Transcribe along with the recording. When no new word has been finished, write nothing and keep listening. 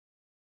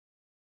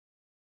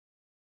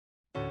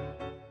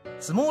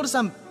スモール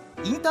さん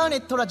インターネ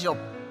ットラジオ。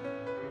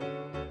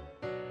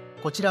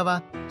こちら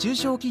は中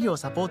小企業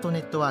サポートネ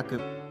ットワーク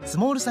ス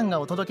モールさん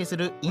がお届けす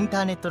るイン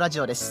ターネットラジ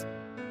オです。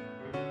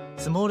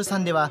スモールさ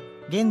んでは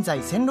現在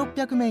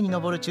1600名に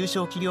上る中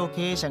小企業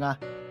経営者が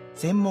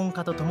専門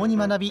家と共に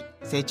学び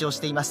成長し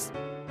ています。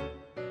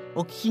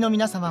お聞きの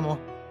皆様も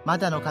ま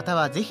だの方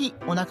はぜひ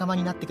お仲間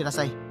になってくだ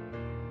さい。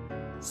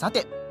さ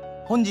て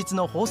本日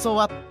の放送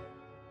は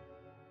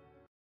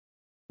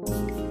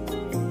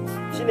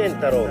知念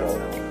太郎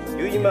の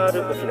ゆいまー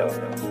る沖縄。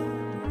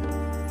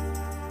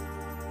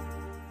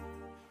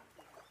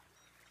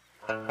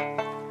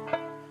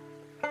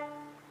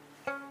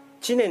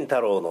知念太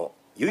郎の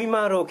ゆい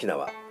まーる沖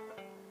縄。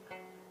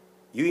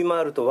ゆいま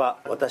ーるとは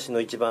私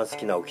の一番好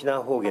きな沖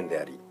縄方言で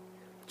あり、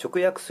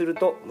直訳する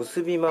と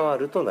結び回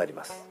るとなり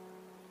ます。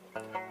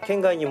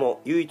県外に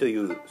もゆいとい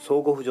う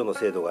相互扶助の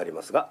制度があり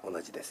ますが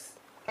同じです。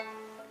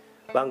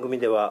番組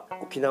では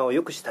沖縄を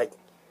良くしたい、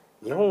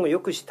日本を良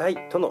くした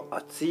いとの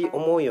熱い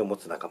思いを持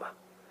つ仲間、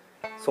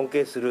尊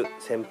敬する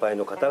先輩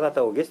の方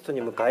々をゲスト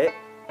に迎え、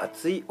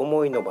熱い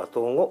思いのバ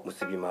トンを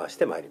結び回し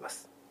てまいりま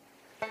す。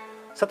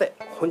さて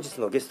本日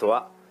のゲスト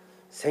は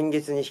先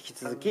月に引き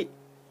続き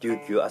琉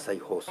球朝日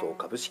放送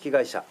株式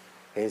会社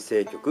編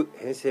成局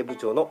編成部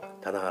長の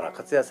棚原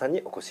克也さん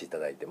にお越しいた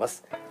だいていま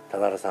す。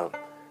棚原さん、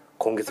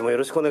今月もよ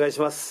ろしくお願いし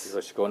ます。よ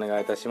ろしくお願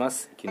いいたしま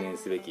す。記念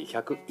すべき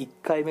101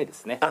回目で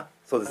すね。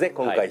そうですね、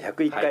今回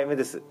101回目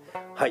です。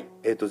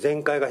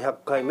前回が100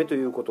回目と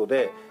いうこと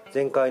で、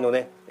前回の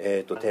ね、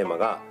テーマ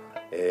が、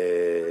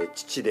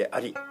父であ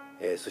り、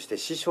そして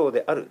師匠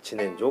である知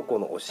念上皇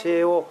の教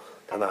えを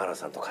棚原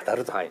さんと語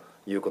ると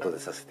いうことで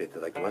させていた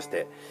だきまし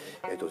て、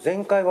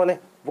前回は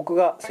ね僕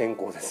が先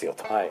行ですよ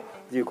と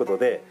いうこと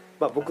で、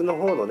僕の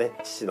方のね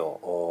父の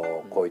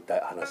こういっ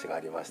た話があ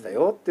りました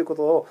よっていうこ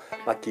とを、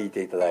聞い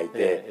ていただい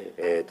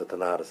て、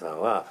棚原さ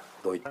んは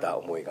どういった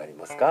思いがあり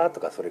ますかと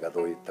か、それが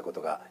どういったこ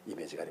とがイ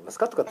メージがあります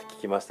かとかって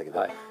聞きましたけど、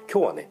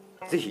今日はね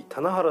ぜひ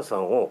棚原さ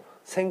んを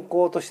先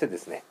行としてで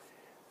すね、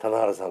棚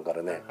原さんか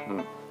らね、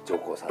上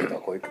皇さんと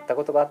はこういった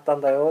ことがあった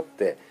んだよっ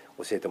て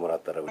教えてもらっ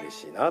たら嬉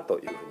しいなと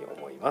いうふうに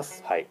思いま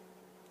す。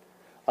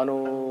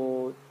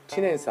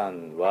知念さ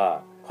ん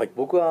は、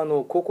僕は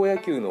高校野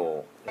球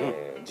の、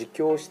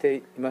実況をして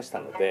いました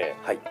ので、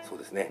そう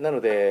ですね。なの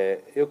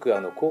でよく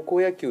高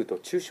校野球と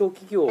中小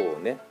企業を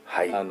ね、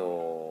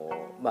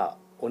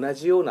同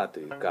じようなと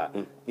いうか、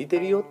似て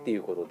るよってい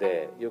うこと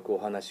でよくお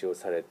話を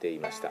されてい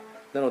ました。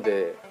なの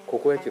で高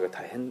校野球が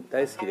大変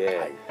大好き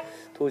で、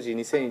当時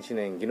2001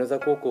年宜野座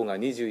高校が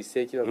21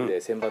世紀枠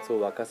で選抜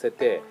を沸かせ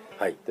て、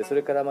でそ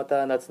れからま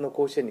た夏の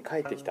甲子園に帰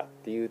ってきたっ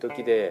ていう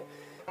時で、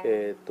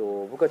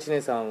僕は知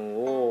念さん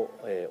を、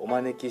お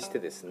招きして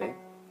ですね、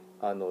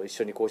一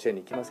緒に甲子園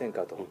に行きません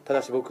かと。た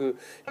だし僕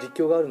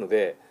実況があるの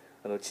で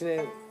知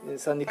念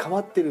さんに構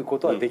ってるこ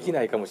とはでき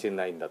ないかもしれ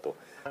ないんだと、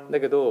だ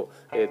けど、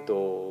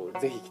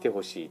ぜひ来て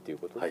ほしいという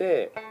こと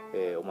で、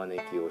お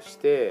招きをし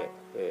て、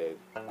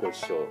ご一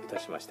緒いた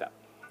しました。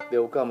で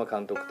岡山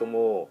監督と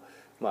も、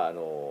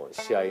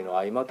試合の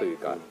合間という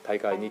か、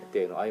大会日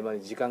程の合間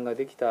に時間が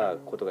できた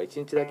ことが1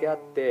日だけあっ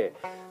て、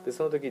で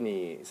その時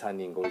に3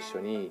人ご一緒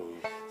に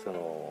そ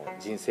の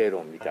人生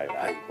論みたいな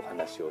お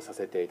話をさ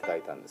せていただ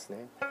いたんです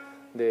ね。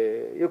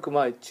でよく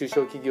中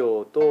小企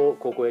業と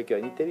高校野球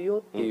は似てるよ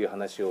っていう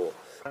話を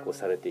こう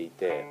されてい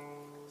て、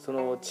そ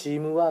のチー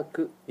ムワー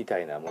クみた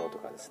いなものと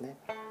かですね、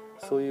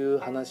そういう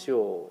話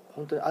を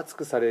本当に熱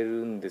くされる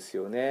んです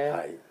よ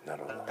ね。な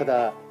るほど。た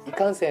だい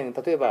かんせん、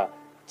例えば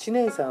知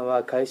念さん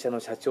は会社の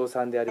社長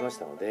さんでありまし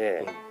たの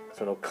で、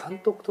その監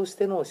督とし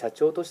ての社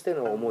長として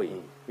の思い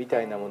み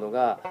たいなもの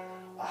が、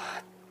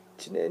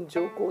知念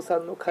上皇さ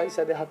んの会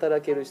社で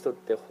働ける人っ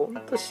て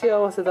本当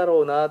幸せだ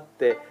ろうなっ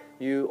て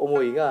いう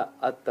思いが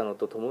あったの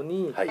ととも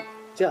に、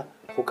じゃ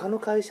あ他の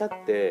会社っ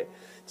て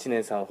知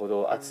念さんほ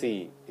ど熱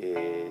い、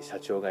社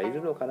長がい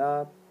るのか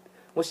な、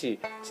もし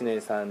知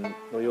念さん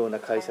のような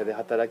会社で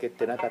働け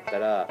てなかった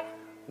ら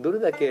どれ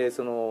だけ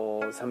そ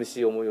の寂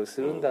しい思いを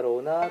するんだろ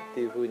うなって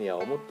いうふうには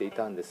思ってい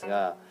たんです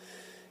が、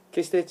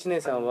決して知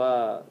念さん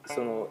は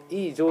その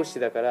いい上司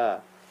だか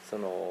らそ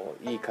の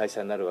いい会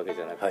社になるわけ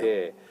じゃなく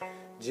て、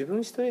自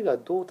分一人が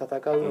どう戦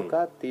うの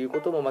かっていう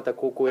こともまた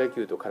高校野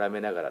球と絡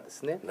めながらで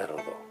すね、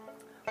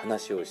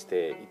話をし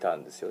ていた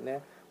んですよ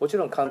ね。もち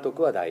ろん監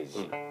督は大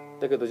事、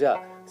だけどじゃ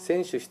あ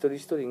選手一人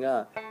一人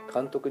が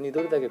監督に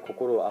どれだけ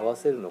心を合わ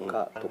せるの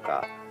かと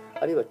か、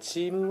あるいは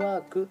チームワ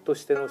ークと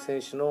しての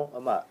選手の、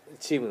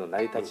チームの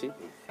成り立ち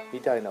み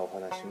たいなお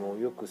話も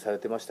よくされ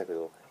てましたけ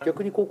ど、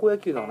逆に高校野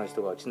球の話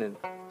とか知念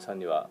さん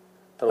には、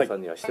太郎さ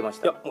んにはしてまし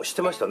た？いやもうし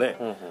てましたね。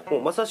も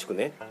うまさしく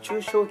ね、中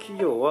小企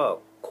業は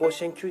甲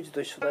子園球児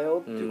と一緒だよ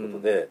っていうこ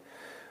とで、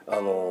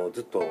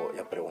ずっと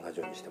やっぱり同じ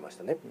ようにしてまし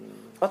たね。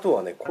あと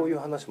はね、こういう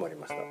話もあり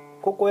ました。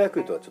高校野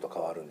球とはちょっと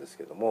変わるんです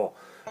けども、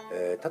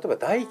例えば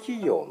大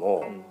企業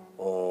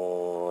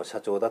の、社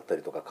長だった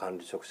りとか管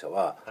理職者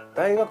は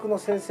大学の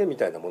先生み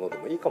たいなもので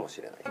もいいかも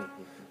しれな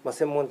い、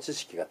専門知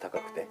識が高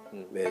くて、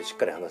しっ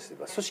かり話して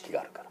れば組織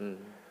があるから、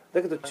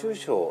だけど中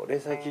小零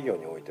細企業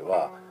において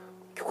は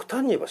極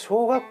端に言えば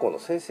小学校の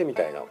先生み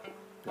たいな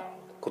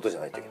ことじゃ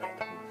ないといけないと。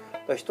だか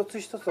ら一つ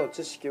一つの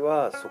知識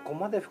はそこ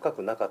まで深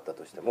くなかった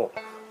としても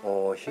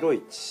広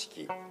い知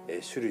識、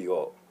種類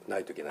をな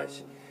いといけない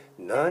し、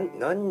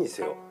何に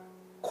せよ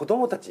子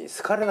供たちに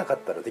好かれなかっ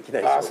たらできな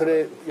いでしょ。そ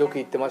れよく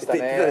言ってましたね。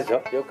言ってた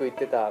でしょ。よく言っ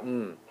てた、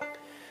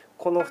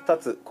この2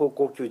つ、高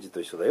校球児と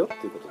一緒だよっ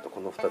ていうことと、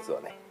この2つ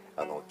はね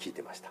聞い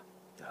てました。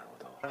なる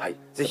ほど。はい、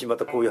ぜひま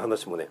たこういう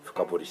話もね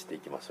深掘りしてい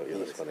きましょう。よ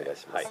ろしくお願い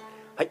します。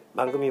はい、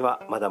番組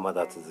はまだま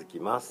だ続き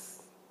ま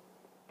す。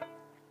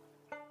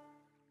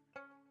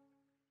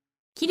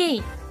きれ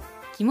い、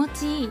気持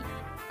ちいい、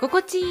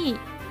心地いい、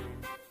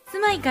住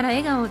まいから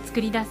笑顔を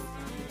作り出す。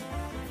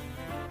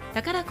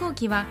宝工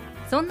機は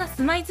そんな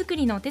住まいづく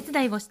りのお手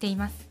伝いをしてい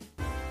ます。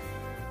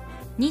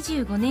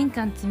25年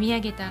間積み上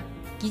げた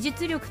技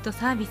術力と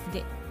サービス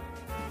で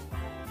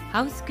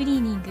ハウスクリー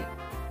ニング、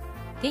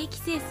定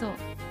期清掃、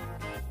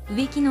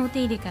植木のお手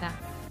入れから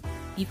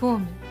リフォー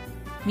ム、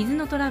水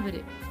のトラブ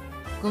ル、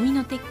ゴミ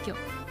の撤去、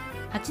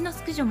蜂の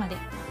駆除まで、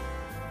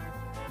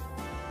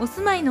お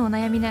住まいのお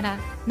悩みなら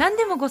何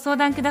でもご相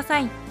談くださ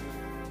い。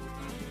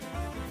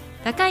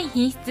高い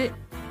品質、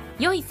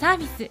良いサー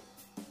ビス、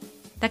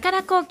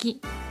宝工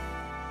機。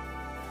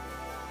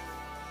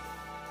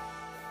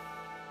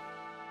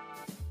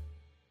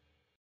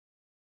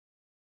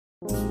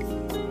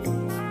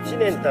知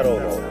念太郎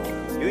の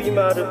ゆい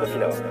まーる沖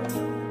縄。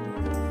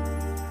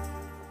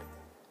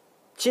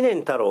知念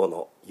太郎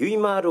のゆい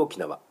まーる沖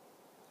縄。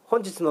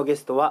本日のゲ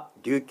ストは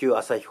琉球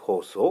朝日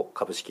放送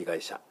株式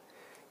会社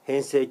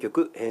編成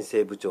局編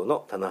成部長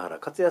の棚原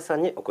克也さ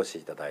んにお越し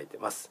いただいて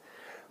ます。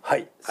は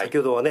い、先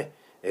ほどはね、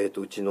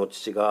うちの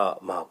父が、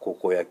高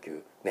校野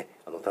球ね、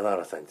棚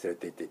原さんに連れ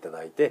て行っていた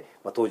だいて、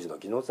当時の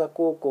宜野座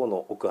高校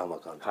の奥浜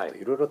監督と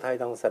いろいろ対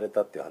談をされ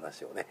たっていう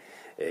話をね、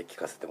聞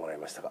かせてもらい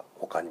ましたが、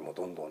他にも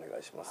どんどんお願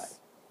いしま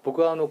す。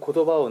僕は言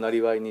葉を生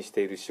業にし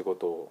ている仕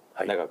事を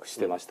長くし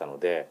てましたの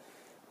で、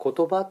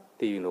言葉っ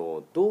ていうの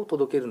をどう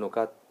届けるの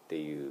かって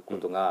いうこ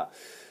とが、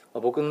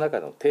僕の中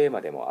のテー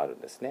マでもあるん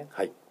ですね。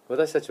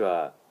私たち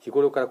は日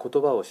頃から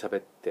言葉を喋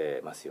っ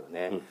てますよ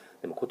ね。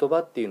でも言葉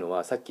っていうの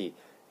はさっき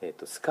好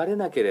かれ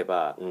なけれ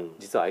ば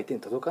実は相手に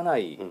届かな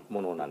い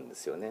ものなんで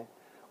すよね。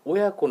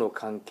親子の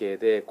関係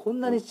でこん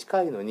なに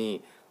近いの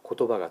に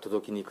言葉が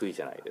届きにくい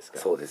じゃないですか。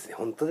そうですね、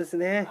本当です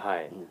ね。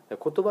言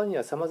葉に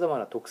はさまざま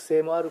な特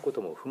性もあるこ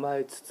とも踏ま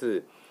えつ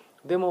つ、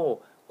で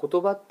も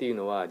言葉っていう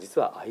のは実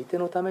は相手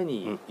のため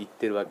に言っ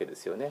てるわけで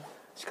すよね。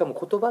しかも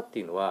言葉って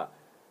いうのは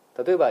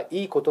例えばい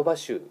い言葉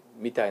集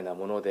みたいな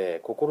もので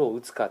心を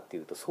打つかって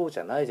いうとそうじ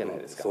ゃないじゃない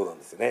ですか。そうなん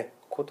ですね。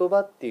言葉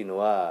っていうの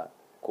は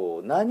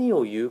何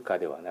を言うか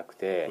ではなく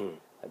て、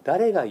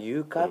誰が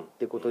言うかっ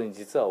てことに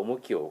実は重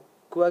きを置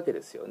くわけ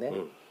ですよね。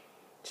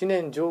知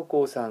念上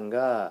皇さん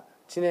が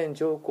知念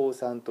上皇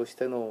さんとし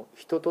ての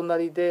人とな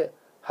りで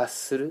発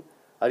する、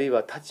あるい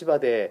は立場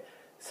で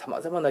さ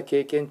まざまな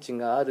経験値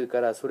がある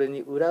からそれ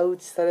に裏打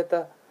ちされ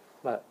た、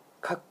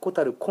確固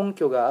たる根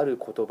拠がある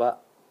言葉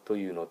と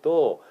いうの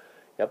と、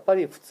やっぱ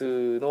り普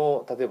通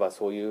の例えば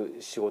そうい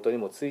う仕事に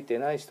もついて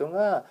ない人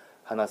が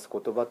話す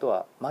言葉と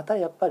はまた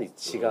やっぱり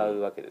違う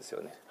わけです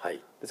よね。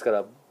ですか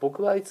ら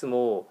僕はいつ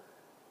も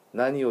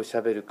何を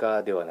喋る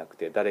かではなく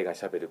て誰が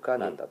喋るか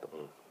なんだと。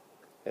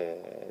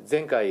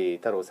前回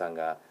太郎さん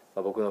が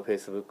僕のフェイ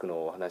スブック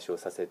のお話を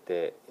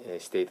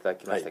していただ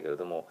きましたけれ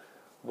ども、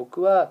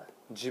僕は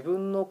自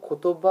分の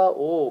言葉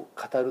を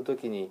語ると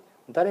きに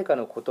誰か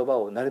の言葉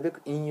をなるべ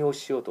く引用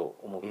しようと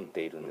思っ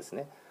ているんです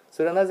ね。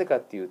それはなぜかっ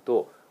ていう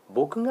と、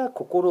僕が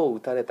心を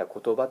打たれた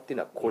言葉っていう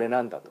のはこれ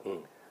なんだと、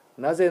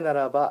なぜな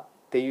らばっ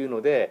ていう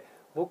ので、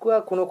僕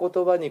はこの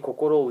言葉に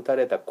心を打た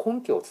れた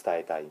根拠を伝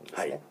えたいんで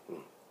すね。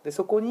で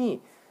そこ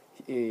に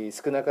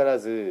少なから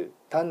ず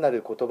単な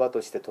る言葉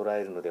として捉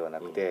えるのではな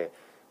くて、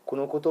こ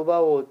の言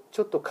葉を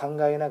ちょっと考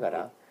えなが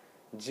ら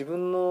自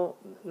分の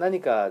何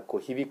か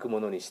響く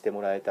ものにして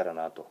もらえたら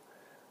なと。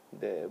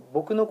で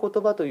僕の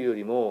言葉というよ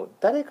りも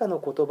誰かの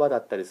言葉だ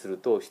ったりする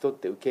と人っ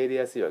て受け入れ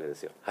やすいわけで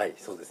すよ。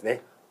そうです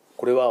ね。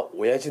これは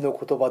親父の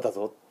言葉だ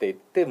ぞって言っ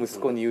て息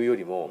子に言うよ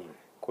りも、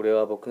これ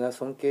は僕が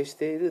尊敬し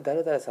ている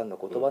誰々さんの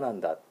言葉なん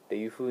だって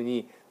いうふう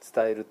に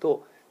伝える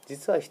と、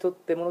実は人っ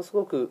てものす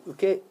ごく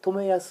受け止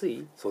めやす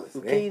い、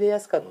受け入れや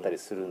すかったり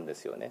するんで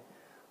すよね。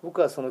僕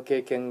はその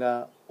経験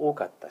が多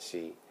かった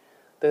し、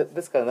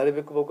ですからなる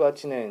べく僕は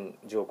知念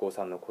上皇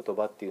さんの言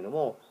葉っていうの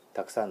も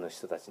たくさんの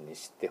人たちに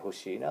知ってほ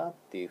しいなっ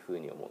ていうふう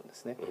に思うんで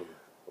すね。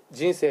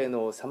人生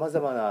のさま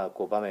ざまな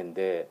場面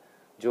で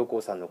上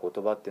皇さんの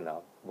言葉っていうの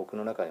は僕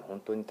の中に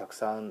本当にたく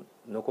さん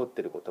残っ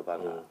てる言葉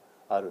が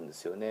あるんで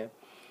すよね。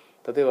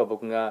例えば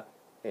僕が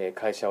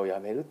会社を辞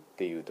めるっ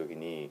ていう時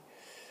に、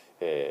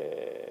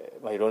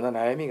いろんな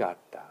悩みがあっ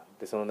た。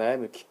でその悩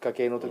むきっか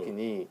けの時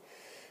に、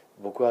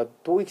僕は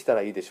どう生きた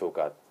らいいでしょう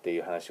かってい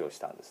う話をし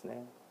たんです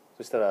ね。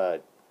そしたら、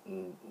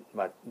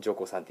上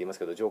皇さんって言います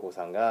けど、上皇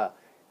さんが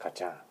「母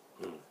ちゃん、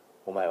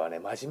お前はね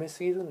真面目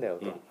すぎるんだよ」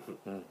と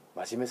「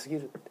真面目すぎ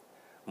る」って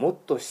「もっ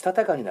とした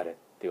たかになれ」って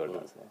言われた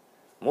んですね。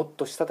もっ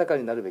としたたか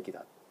になるべきだ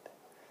って。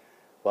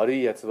悪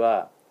いやつ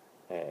は、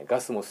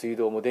ガスも水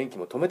道も電気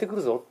も止めてく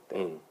るぞって、う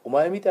ん、お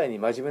前みたいに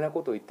真面目な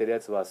ことを言ってるや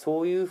つは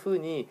そういうふう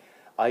に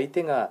相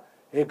手が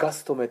ガ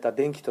ス止めた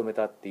電気止め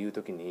たっていう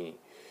時に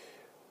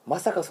ま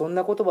さかそん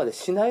な言葉で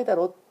しないだ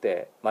ろっ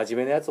て真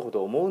面目なやつほ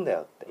ど思うんだよ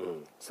って、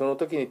その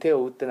時に手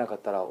を打ってなかっ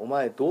たらお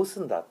前どう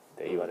すんだっ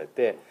て言われ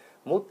て、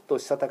もっと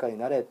したたかに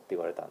なれって言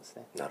われたんです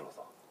ね。なるほ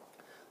ど。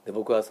で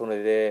僕はそ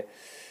れで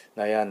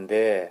悩ん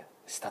で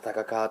したた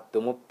かかって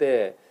思っ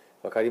て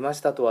分かりま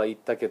したとは言っ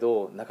たけ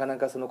どなかな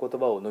かその言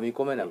葉を飲み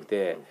込めなく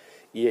て、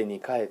家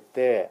に帰っ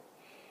て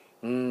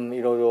いろ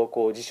いろ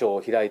こう辞書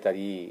を開いた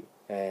り、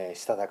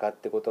したたかっ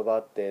て言葉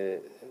っ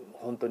て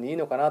本当にいい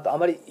のかなと、あ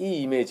まりい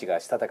いイメージが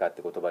したたかっ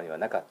て言葉には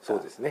なかった。そ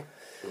うですね、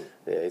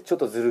ちょっ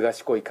とずる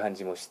賢い感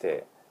じもし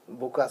て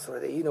僕はそれ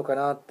でいいのか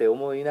なって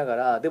思いなが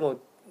ら、でも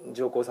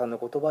上皇さんの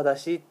言葉だ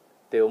し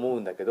って思う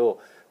んだけど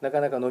なか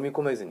なか飲み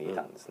込めずにい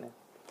たんですね。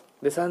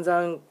で散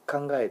々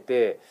考え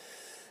て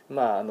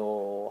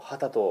は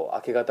たと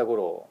明け方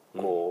頃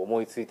こう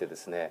思いついてで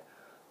すね、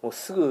もう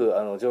すぐ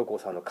上皇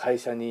さんの会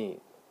社に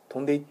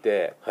飛んで行っ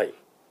て、はい、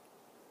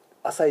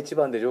朝一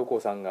番で上皇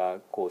さんが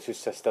こう出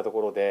社したと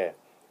ころで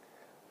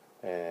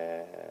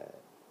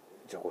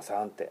上皇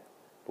さんって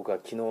僕は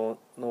昨日の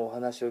お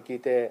話を聞い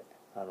て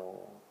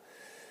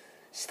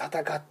した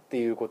たかって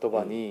いう言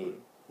葉に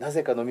な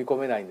ぜか飲み込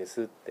めないんで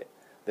すって。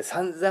で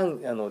散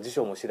々辞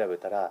書も調べ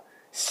たら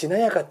しな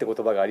やかって言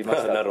葉がありま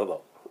したなるほ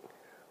ど。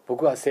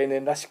僕は青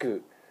年らし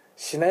く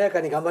しなやか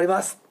に頑張り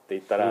ますって言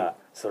ったら、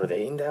それ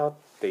でいいんだよ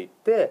って言っ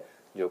て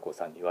上皇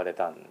さんに言われ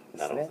たんで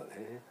すね。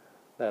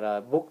だか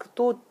ら僕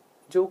と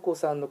上皇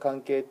さんの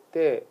関係っ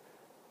て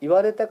言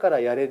われたから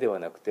やれでは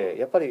なくて、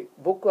やっぱり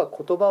僕は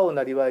言葉を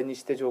なりわいに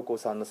して上皇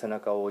さんの背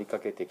中を追いか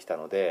けてきた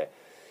ので、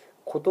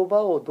言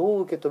葉をど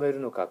う受け止める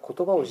のか、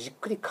言葉をじっ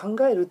くり考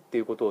えるって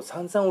いうことを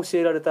散々教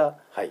えられた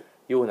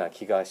ような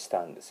気がし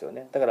たんですよ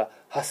ね。だから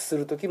発す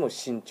る時も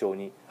慎重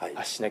に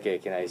発しなきゃい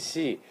けない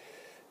し、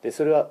で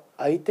それは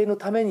相手の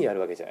ためにやる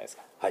わけじゃないです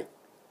か、はい、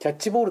キャッ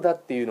チボールだ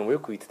っていうのもよ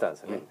く言ってたんで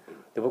すよね、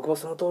で僕も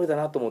その通りだ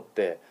なと思っ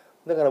て、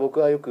だから僕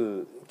はよ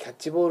くキャッ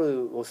チボ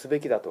ールをすべ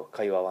きだと、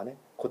会話はね、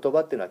言葉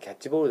っていうのはキャッ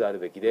チボールである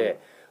べき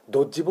で、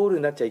ドッジボール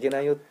になっちゃいけ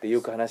ないよってい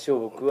う話を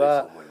僕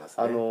は、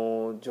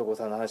上皇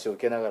さんの話を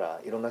受けなが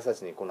らいろんな人た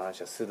ちにこの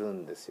話はする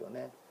んですよ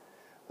ね。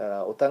だか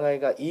らお互い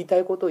が言いた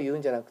いことを言う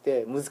んじゃなく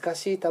て、難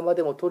しい球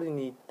でも取り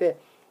に行って、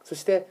そ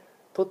して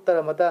取った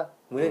らまた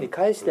胸に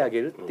返してあげ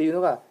るっていう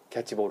のがキ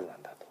ャッチボールな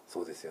んだと。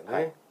そうですよね、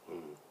はい、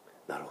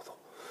なるほど。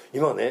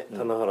今ね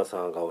棚原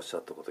さんがおっしゃ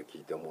ったことを聞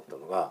いて思った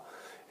のが、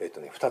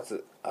2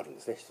つあるん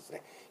です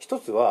ね。一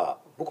つは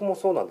僕も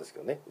そうなんですけ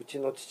どね、うち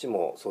の父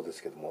もそうで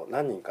すけども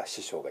何人か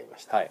師匠がいま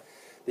した、はい、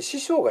で師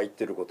匠が言っ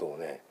てることを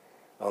ね、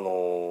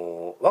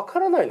分か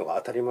らないのが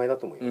当たり前だ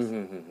と思います、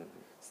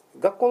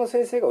学校の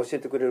先生が教え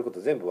てくれること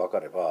全部分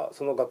かれば、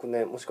その学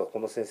年もしくはこ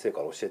の先生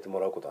から教えても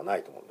らうことはな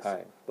いと思うんです、は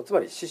い、つま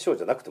り師匠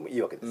じゃなくてもい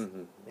いわけです、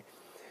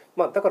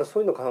だからそ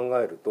ういうのを考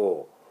える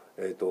と、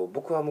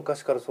僕は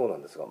昔からそうな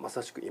んですが、ま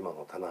さしく今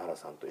の棚原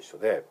さんと一緒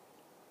で、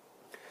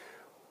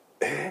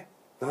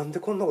なんで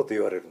こんなこと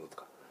言われるのと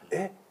か、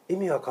意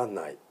味わかん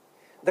ない、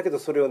だけど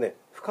それをね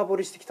深掘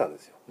りしてきたんで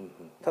すよ、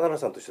棚原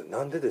さんと一緒で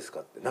なんでです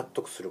かって納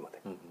得するま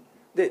で、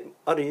で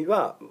あるい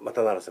は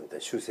棚原さんみたい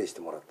に修正し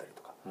てもらったり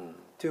とか、っ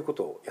ていうこ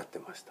とをやって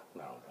ました。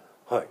なる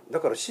ほど、はい、だ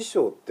から師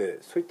匠って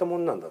そういったも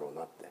んなんだろう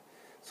なって、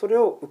それ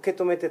を受け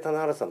止めて棚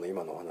原さんの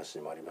今のお話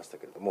にもありました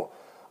けれども、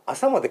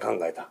朝まで考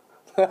えた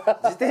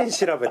辞典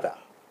調べた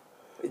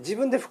自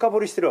分で深掘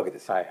りしてるわけで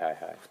すよ、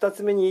2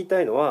つ目に言いた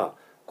いのは、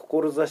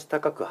志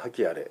高く覇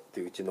気あれって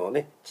いううちの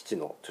ね父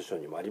の著書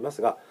にもありま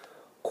すが、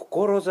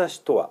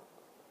志とは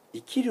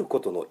生きる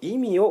ことの意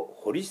味を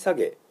掘り下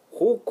げ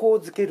方向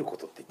づけるこ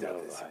とって言ってるわ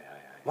けですよ、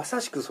ま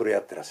さしくそれや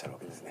ってらっしゃるわ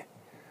けですね、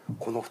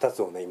この2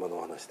つをね今の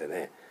お話で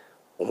ね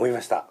思い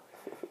ました。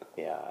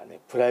いやね、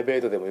プライベ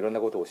ートでもいろん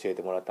なことを教え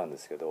てもらったんで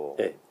すけど、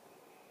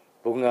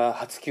僕が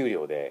初給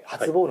料で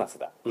初ボーナス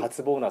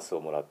初ボーナス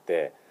をもらっ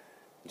て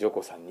上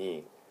皇さん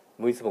に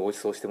もういつもご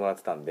馳走してもらっ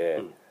てたん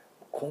で、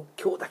今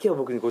日だけは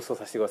僕にご馳走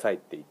させてくださいっ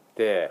て言っ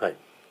て、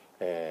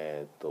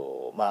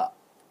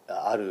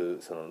ある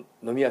その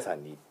飲み屋さ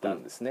んに行った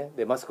んですね、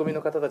でマスコミ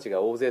の方たち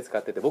が大勢使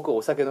ってて、僕は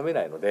お酒飲め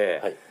ないの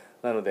で、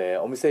なので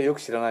お店よく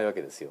知らないわ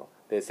けですよ。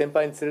で先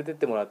輩に連れてっ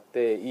てもらっ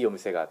ていいお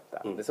店があっ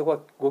た、でそこは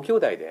ご兄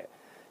弟で、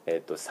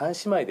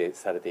3姉妹で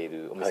されてい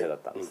るお店だっ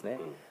たんですね、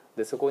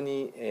でそこ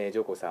に、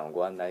上皇さんを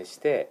ご案内し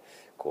て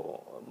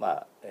こ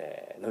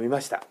う、飲みま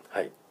した、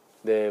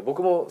で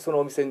僕もその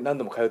お店に何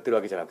度も通ってる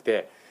わけじゃなく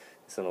て、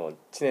その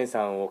知念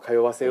さんを通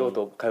わせよう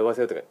とかお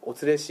連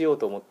れしよう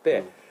と思っ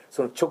て、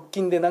その直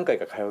近で何回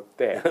か通っ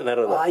て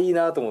ああいい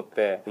なと思っ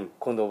て、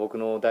今度僕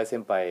の大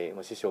先輩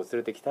も師匠を連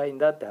れてきたいん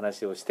だって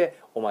話をして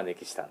お招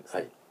きしたんです、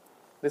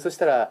でそし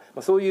たら、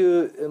そうい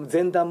う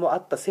前段もあ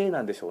ったせい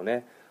なんでしょう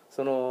ね、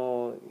そ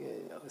の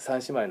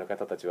3姉妹の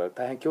方たちは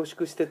大変恐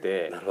縮して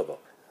て、なるほど、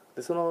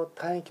でその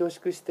大変恐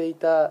縮してい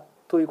た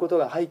ということ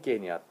が背景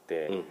にあっ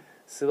て、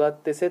座っ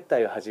て接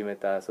待を始め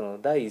たその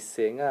第一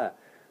声が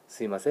「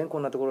すいませんこ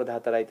んなところで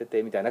働いて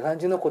て」みたいな感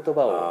じの言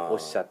葉をおっ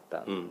しゃっ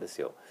たんです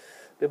よ、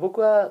で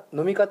僕は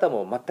飲み方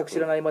も全く知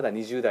らないまだ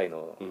20代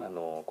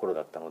の、頃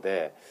だったの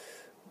で、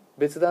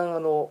別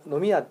段飲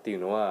み屋っていう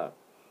のは、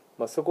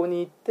そこ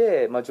に行っ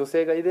て、女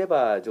性がいれ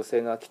ば女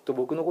性がきっと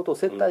僕のことを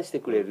接待して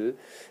くれる、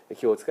今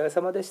日お疲れ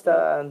様でし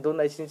た、どん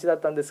な一日だっ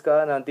たんです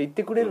かなんて言っ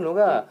てくれるの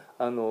が、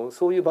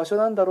そういう場所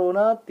なんだろう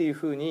なっていう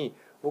ふうに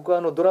僕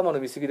はドラマ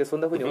の見過ぎでそ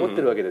んなふうに思っ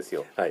てるわけです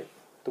よ、はい、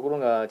ところ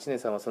が知念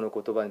さんはその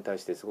言葉に対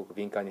してすごく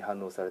敏感に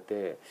反応され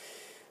て、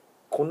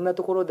こんな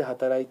ところで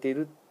働いてい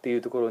るってい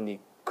うところに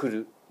来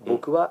る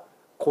僕は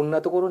こん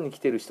なところに来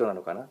てる人な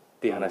のかなっ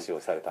ていう話を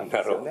されたん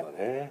ですよね。なるほど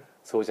ね。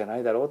そうじゃな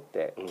いだろうっ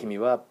て、君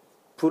は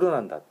プロ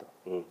なんだと、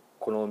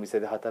このお店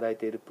で働い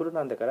ているプロ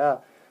なんだか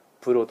ら、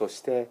プロと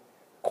して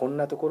こん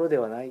なところで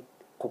はない、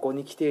ここ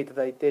に来ていた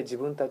だいて自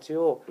分たち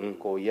を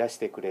こう癒し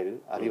てくれ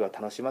る、あるいは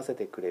楽しませ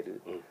てくれ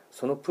る、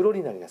そのプロ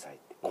になりなさいっ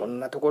て、こん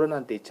なところな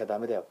んて言っちゃダ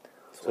メだよ、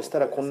そした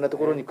らこんなと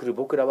ころに来る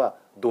僕らは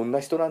どんな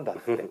人なんだっ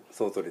て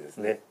その通りです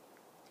ね。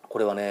こ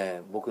れは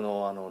ね、僕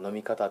の飲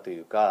み方とい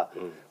うか、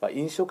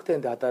飲食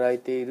店で働い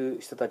ている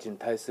人たちに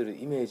対する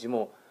イメージ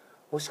も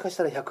もしかし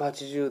たら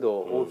180度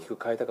大きく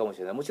変えたかもし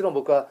れない。もちろん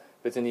僕は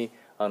別に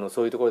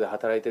そういうところで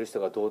働いている人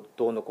がど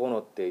うのこう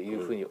のっていう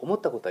ふうに思っ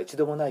たことは一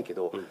度もないけ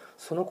ど、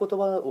その言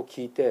葉を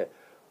聞いて、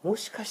も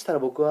しかしたら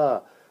僕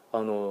は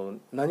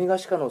何が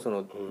しかのそ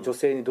の女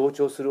性に同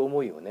調する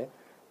思いをね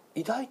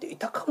抱いてい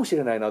たかもし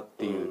れないなっ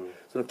ていう、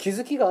その気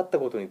づきがあった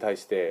ことに対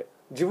して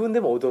自分で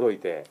も驚い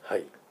て、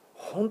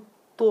本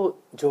当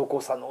上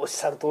皇さんのおっ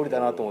しゃる通りだ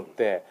なと思っ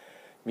て、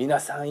皆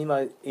さん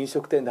今飲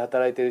食店で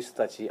働いている人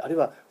たち、あるい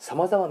はさ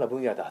まざまな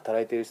分野で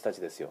働いている人た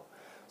ちですよ、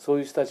そう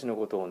いう人たちの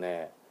ことを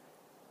ね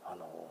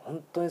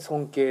本当に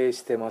尊敬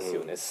してます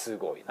よね、す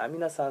ごいな、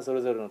皆さんそ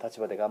れぞれの立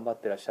場で頑張っ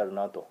てらっしゃる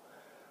なと。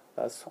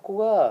そこ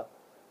が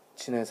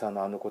知念さん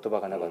の言葉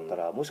がなかった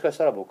ら、もしかし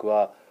たら僕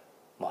は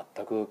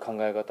全く考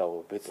え方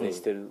を別に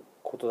してる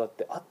ことだっ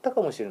てあった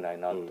かもしれない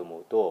なと思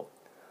うと、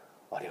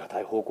ありがた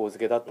い方向づ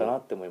けだったな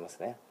って思います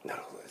ね。な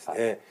るほどです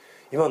ね。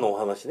今のお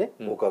話ね、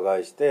お伺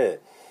いして、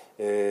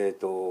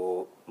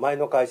前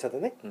の会社で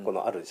ね、こ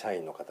のある社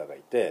員の方がい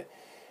て、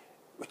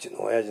うち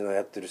の親父の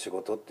やってる仕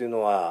事っていう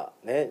のは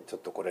ね、ちょっ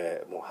とこ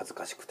れもう恥ず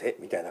かしくて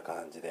みたいな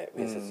感じで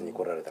面接に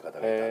来られた方が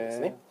いたんです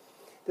ね。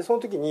でその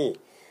時に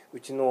う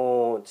ち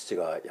の父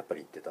がやっぱ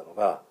り言ってたの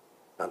が、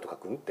なんとか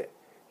君って、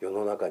世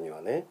の中に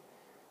はね、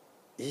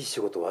いい仕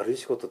事悪い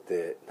仕事っ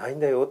てないん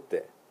だよっ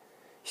て、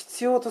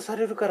必要とさ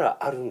れるから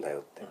あるんだよ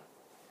って、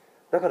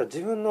だから自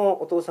分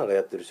のお父さんが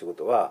やってる仕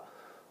事は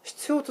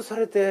必要とさ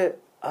れて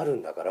ある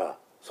んだから、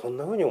そん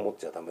な風に思っ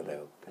ちゃダメだ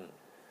よって、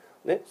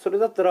ね、それ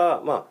だった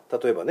ら、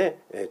例えば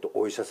ね、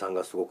お医者さん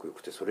がすごく良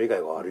くてそれ以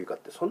外が悪いかっ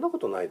て、そんなこ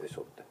とないでし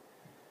ょって。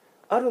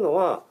あるの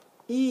は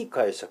いい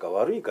会社か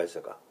悪い会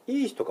社か、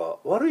いい人か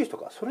悪い人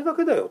か、それだ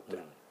けだよって、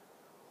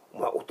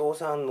お父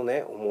さんの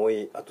ね思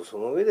い、あとそ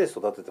の上で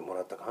育てても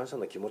らった感謝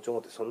の気持ちを持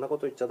って、そんなこ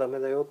と言っちゃダメ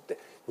だよって、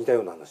似た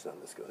ような話なん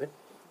ですけどね、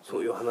そ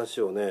ういう話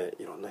をね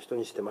いろんな人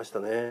にしてました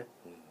ね。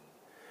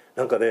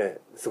なんかね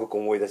すごく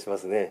思い出しま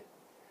すね。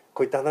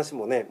こういった話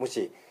もね、も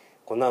し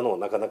こんなの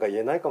なかなか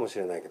言えないかもし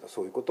れないけど、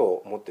そういうこと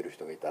を思ってる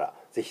人がいたら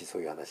ぜひそ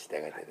ういう話して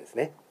あげたいです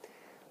ね。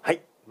は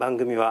い、番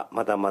組は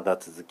まだまだ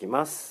続き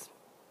ます。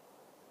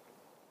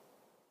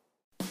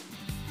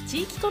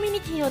地域コミュ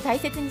ニティを大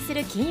切にす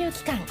る金融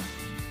機関、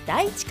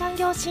第一勧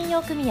業信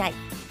用組合。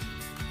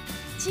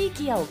地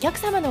域やお客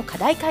様の課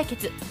題解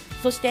決、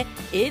そして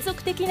永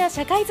続的な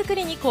社会づく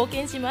りに貢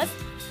献しま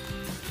す。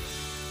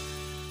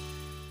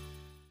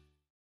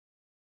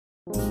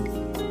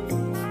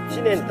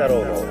知念太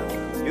郎の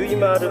ゆい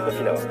まーる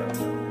沖縄。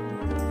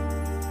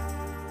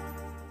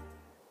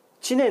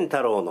知念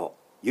太郎の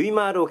ゆい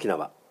まーる沖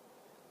縄。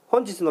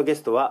本日のゲ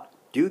ストは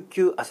琉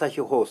球朝日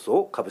放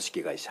送株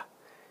式会社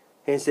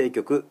編成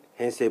局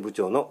編成部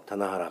長の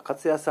棚原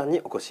克也さん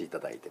にお越しいた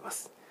だいていま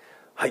す。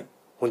はい、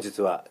本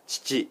日は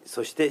父、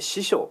そして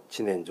師匠、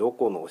知念上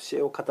皇の教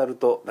えを語る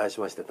と題し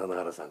まして、棚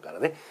原さんから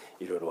ね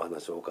いろいろお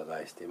話をお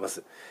伺いしていま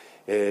す。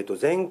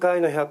前回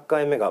の100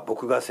回目が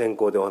僕が先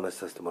行でお話し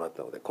させてもらっ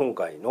たので、今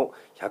回の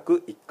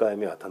101回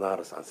目は棚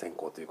原さん先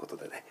行ということ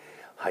でね、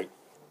はい、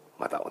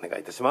またお願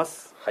いいたしま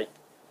す。はい、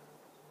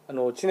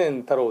知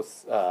念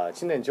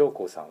上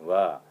皇さん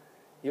は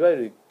いわゆ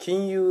る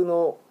金融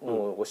の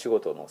お仕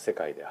事の世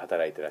界で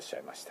働いていらっしゃ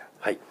いました。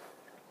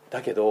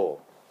だけど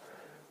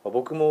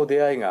僕も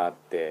出会いがあっ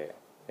て、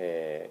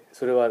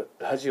それは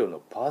ラジオの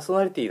パーソ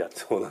ナリティだっ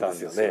たん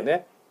ですよ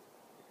ね。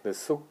で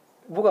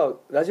僕は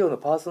ラジオの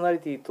パーソナリ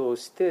ティと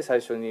して最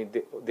初に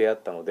出会っ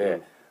たの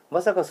で、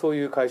まさかそう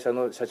いう会社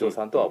の社長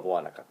さんとは思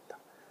わなかった、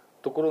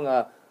ところ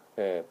が、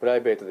プラ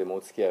イベートでも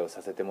お付き合いを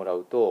させてもら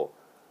うと、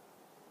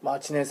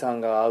知念さん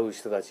が会う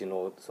人たち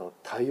のその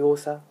多様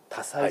さ、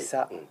多彩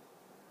さ、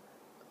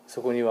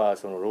そこには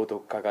その朗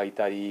読家がい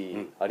た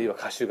り、あるいは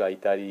歌手がい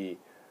たり、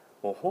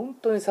もう本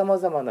当にさま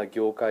ざまな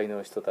業界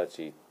の人た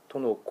ちと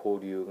の交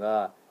流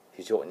が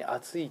非常に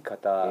熱い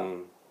方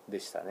で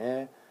した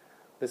ね。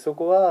でそ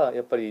こは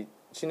やっぱり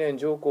知念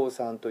上皇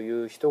さんとい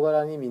う人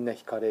柄にみんな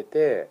惹かれ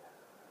て、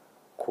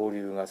交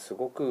流がす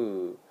ご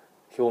く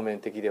表面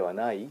的では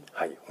ない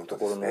はい本と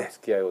当ですね。ころの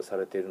付き合いをさ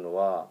れているの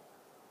は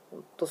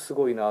本当す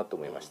ごいなと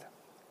思いました。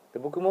で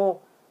僕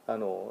も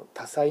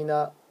多彩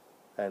な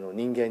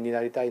人間に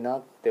なりたいな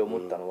って思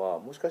ったのは、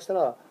もしかした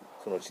ら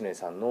その知念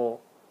さんの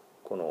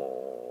こ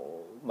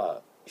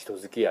の人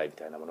付き合いみ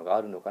たいなものが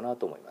あるのかな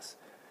と思います。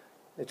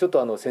ちょっ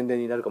と宣伝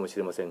になるかもし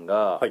れません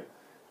が、はい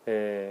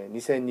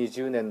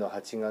2020年の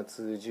8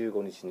月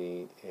15日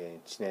に、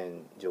知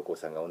念上皇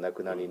さんがお亡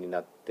くなりにな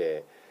っ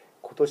て、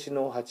今年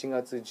の8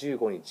月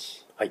15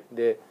日はい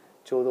で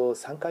ちょうど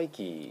3回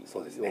忌をそ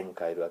うですね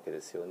迎えるわけで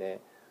すよ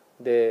ね。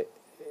で、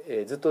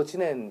ずっと知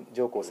念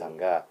上皇さん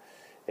が、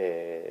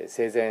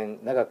生前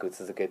長く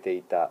続けて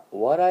いた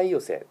お笑い寄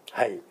席、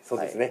はいそ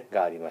うですね。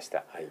がありまし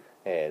た。は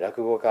い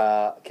落語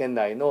家県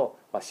内の、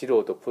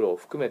素人プロを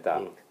含め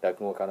た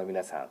落語家の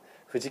皆さん、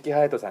藤木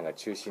隼人さんが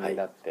中心に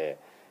なって、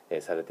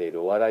されてい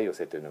るお笑い寄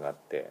席というのがあっ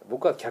て、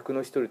僕は客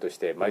の一人とし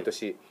て毎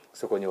年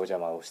そこにお邪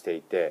魔をして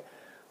いて、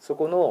そ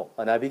この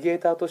ナビゲー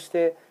ターとし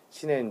て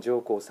知念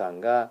上皇さ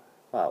んが、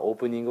オー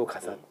プニングを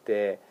飾っ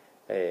て、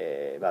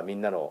み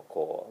んなの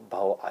場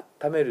を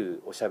温め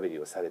るおしゃべり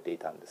をされてい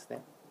たんです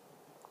ね。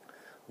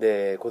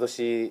で今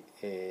年、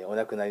お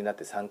亡くなりになっ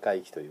て3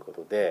回忌というこ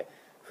とで、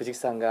藤木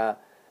さんが、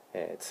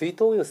追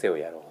悼寄席を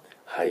やろ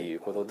うという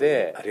こと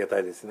で、ありがた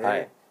いですね。は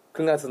い、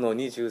9月の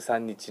23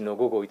日の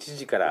午後1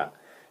時から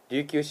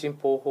琉球新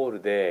報ホー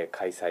ルで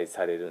開催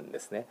されるんで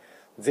すね。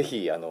ぜ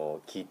ひ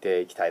聞い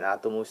ていきたいな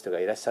と思う人が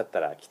いらっしゃった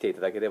ら来てい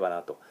ただければ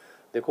なと。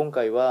で今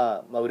回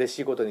は、嬉し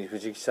いことに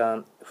藤木さ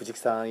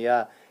ん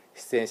や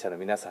出演者の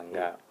皆さん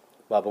が、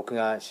僕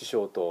が師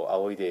匠と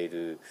仰いでい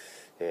る、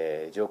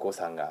上皇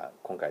さんが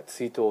今回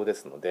追悼で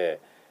すので、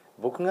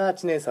僕が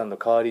知念さんの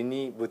代わり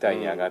に舞台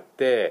に上がっ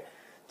て、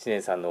知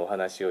念さんのお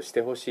話をし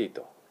てほしい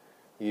と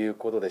いう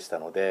ことでした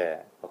の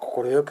で、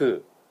快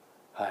く、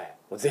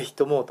もうぜひ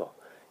ともと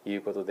い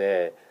うこと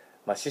で、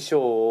師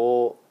匠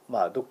を、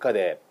どっか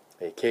で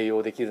掲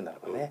揚できるなら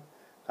ばね、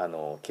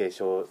継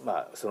承、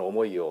その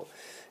思いを、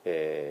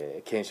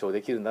検証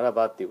できるなら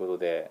ばっていうこと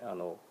で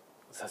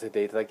させ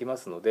ていただきま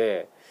すの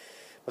で、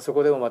そ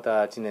こでもま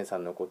た知念さ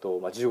んのこと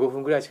を、15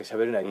分ぐらいしか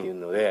喋れないっていう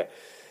ので、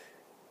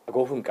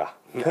5分か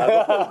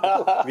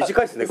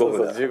短いですね。5分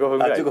そう15分ぐ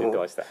らいって言って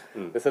ました。う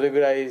んでそれぐ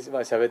らい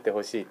喋って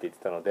ほしいって言っ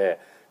てたので、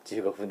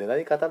15分で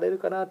何語れる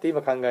かなって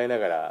今考えな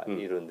がらい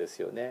るんです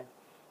よね。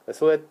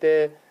そうやっ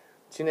て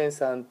知念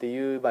さんって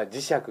いう、磁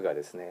石が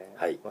ですね、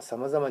さ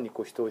まざまに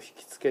人を引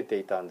きつけて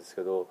いたんです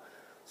けど、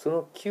そ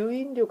の吸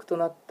引力と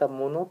なった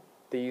もの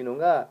っていうの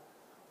が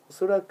お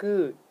そら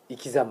く生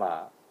き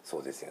様そ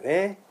うですよ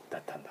ね。だ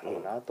ったんだろ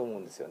うなと思う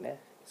んですよね。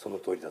その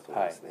通りだと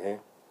思いますね。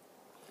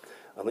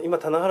今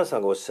棚原さ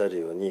んがおっしゃる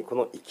ように、こ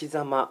の生き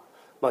様、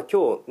今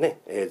日ね、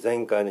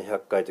前回の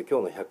100回と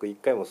今日の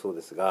101回もそう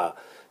ですが、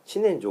知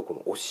念上皇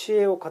の教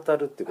えを語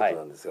るっていうこと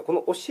なんですが、こ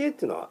の教えっ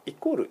ていうのはイ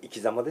コール生き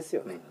様です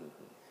よね。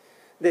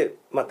で、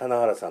棚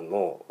原さん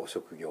のお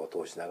職業を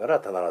通しながら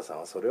棚原さん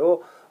はそれ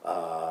を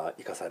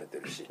生かされて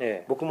るし、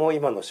僕も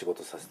今の仕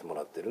事させても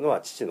らってるのは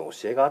父の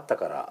教えがあった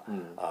か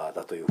ら、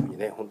だというふうに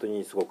ね、本当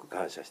にすごく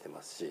感謝して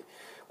ますし、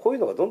こういう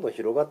のがどんどん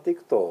広がってい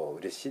くと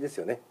嬉しいです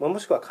よね。も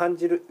しくは感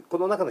じる、こ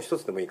の中の一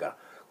つでもいいから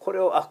これ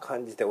を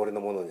感じて俺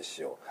のものに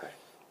しよ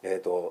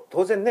う、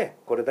当然ね、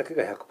これだけ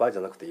が 100% じ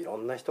ゃなくていろ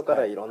んな人か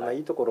らいろんない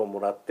いところをも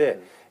らって、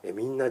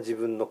みんな自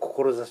分の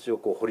志を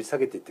掘り下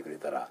げていってくれ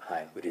たら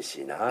嬉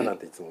しいななん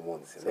ていつも思う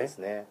んですよね。そうです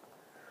ね。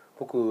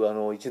僕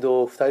一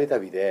度2人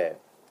旅で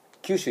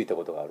九州行った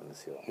ことがあるんで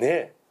すよ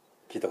ね。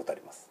聞いたことあ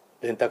ります。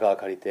レンタカー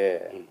借り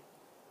て、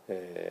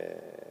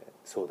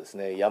そうです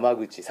ね、山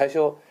口最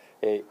初、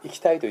行き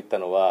たいと言った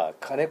のは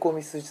金子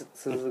みす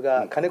ず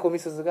が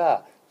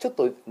ちょっ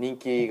と人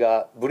気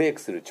がブレイ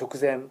クする直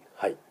前、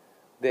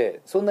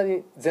でそんな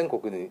に全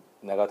国に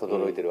名が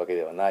轟いてるわけ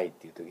ではないっ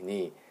ていう時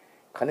に、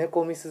金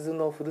子みすず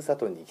のふるさ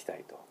とに行きた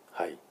いと、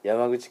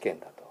山口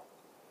県だと。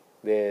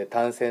で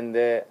単線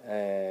で、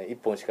1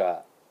本し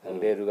か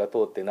レールが通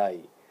ってない、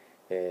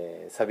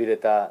寂れ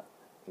た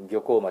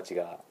漁港町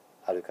が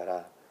あるか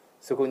ら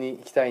そこに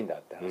行きたいんだ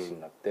って話に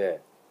なっ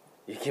て、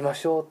行きま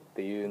しょうっ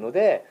ていうの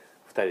で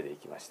2人で行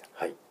きました。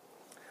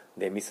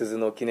でみすず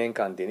の記念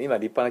館っていう今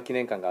立派な記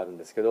念館があるん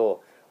ですけ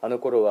ど、あの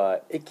頃は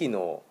駅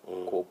の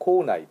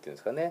構内っていうんで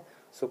すかね、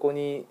そこ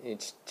に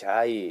ちっち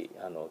ゃい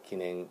記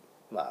念、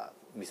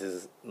みす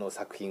ずの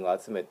作品を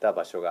集めた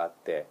場所があっ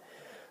て、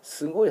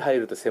すごい入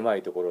ると狭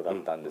いところだ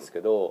ったんです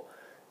けど、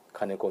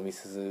金子み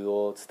すず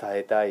を伝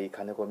えたい、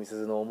金子みす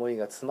ずの思い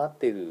が詰まっ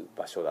ている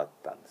場所だっ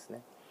たんです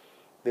ね。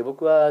で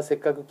僕はせっ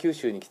かく九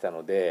州に来た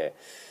ので、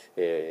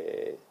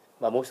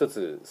もう一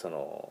つそ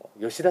の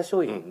吉田松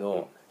陰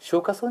の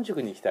松下村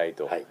塾に行きたい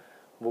と、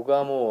僕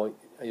はもう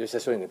吉田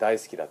松陰が大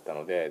好きだった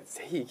ので、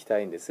ぜひ行きた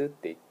いんですっ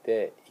て言っ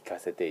て行か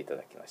せていた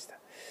だきました。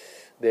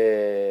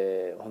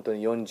で本当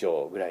に4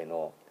畳ぐらい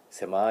の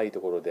狭いと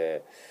ころ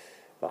で、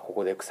こ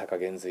こで草加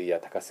源瑞や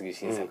高杉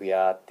晋作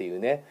やっていう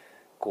ね、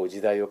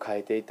時代を変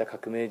えていった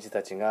革命児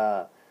たち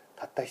が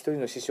たった一人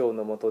の師匠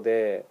の下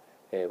で、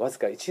わず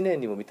か1年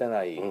にも満た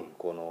ない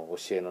この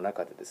教えの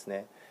中でです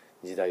ね、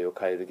時代を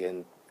変える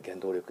原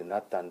動力にな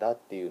ったんだっ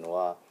ていうの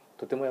は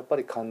とてもやっぱ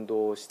り感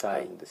動した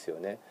んですよ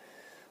ね。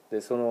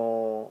でそ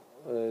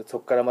こ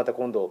からまた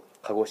今度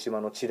鹿児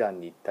島の知覧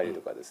に行ったり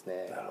とかです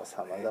ね、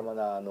さまざま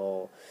な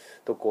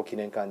特攻記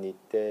念館に行っ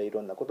てい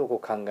ろんなことを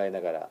考え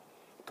ながら、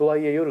とは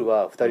いえ夜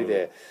は2人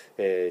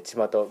で、そ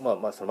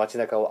の街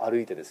中を歩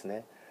いてです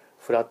ね、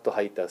フラッと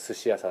入った寿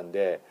司屋さん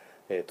で、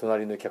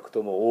隣の客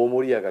とも大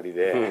盛り上がり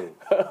で、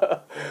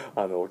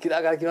沖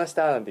縄から来まし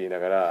たなんて言いな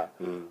がら、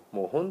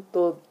もう本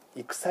当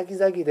行く先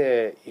々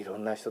でいろ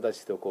んな人た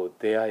ちとこう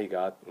出会い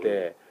があっ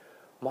て、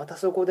また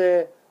そこ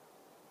で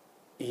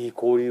いい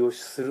交流を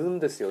するん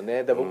ですよ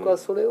ね。僕は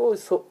それを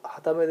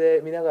はため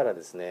で見ながら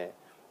ですね、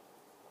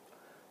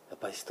やっ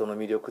ぱり人の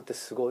魅力って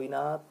すごい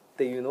なっ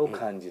ていうのを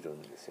感じる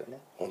んですよね。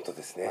本当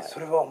ですね、そ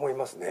れは思い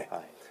ますね。は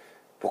い、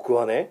僕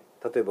はね、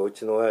例えばう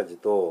ちの親父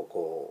と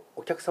こう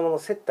お客様の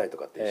接待と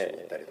かって一緒に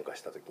行ったりとか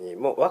した時に、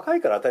もう若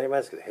いから当たり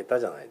前ですけど下手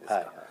じゃないです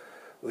か、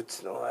うち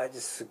の親父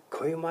すっ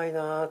ごいうまい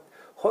な、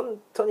本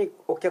当に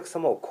お客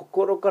様を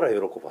心から喜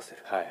ばせ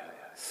る、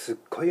すっ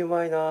ごいう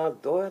まいな、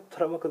どうやった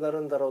らうまくな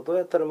るんだろう、どう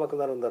やったらうまく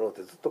なるんだろうっ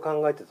てずっと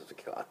考えてた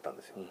時があったん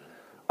ですよ、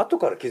後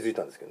から気づい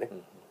たんですけどね、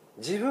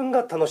自分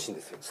が楽しいん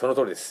ですよ。その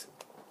通りです。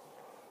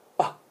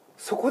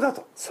そこだ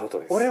と。その通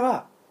りです。俺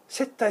は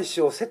接待し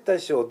よ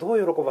うど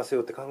う喜ばせ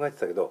ようって考えて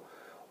たけど、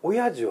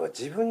親父は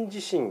自分自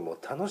身も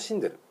楽し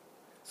んでる、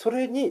そ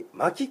れに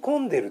巻き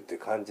込んでるっていう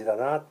感じだ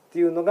なって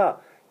いうの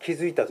が気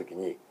づいた時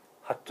に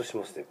ハッとし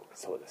ますね。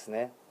そうです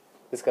ね。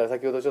ですから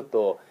先ほどちょっ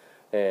と、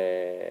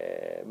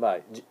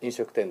飲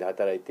食店で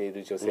働いてい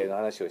る女性の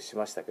話をし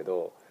ましたけ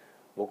ど、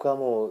僕は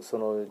もうそ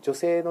の女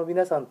性の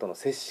皆さんとの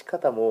接し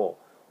方も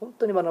本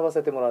当に学ば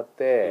せてもらっ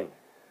て、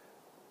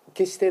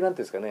決してなん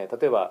ていうんですかね、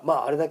例えば、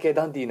あれだけ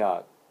ダンディー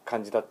な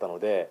感じだったの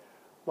で、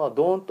ド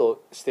ーン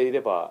としてい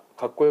れば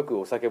かっこよく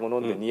お酒も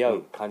飲んで似合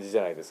う感じじ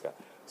ゃないですか、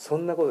そ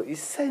んなこと一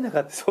切な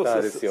かっ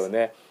たですよ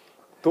ね。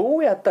ど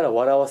うやったら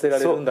笑わせら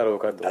れるんだろう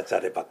かと、ダジ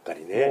ャレばっか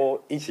りね、も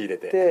う行っ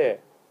て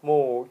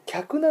もう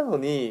客なの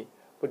に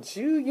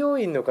従業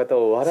員の方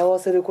を笑わ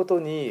せること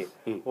に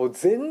もう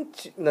全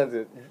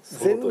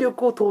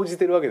力を投じ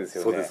てるわけです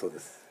よね。そうで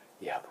す。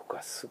いや僕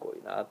はすご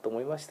いなと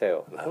思いました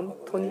よ、本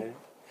当に。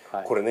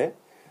これね、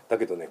だ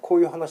けどね、こ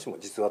ういう話も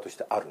実話とし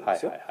てあるんで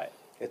すよ。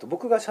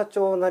僕が社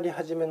長になり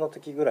始めの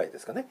時ぐらいで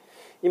すかね、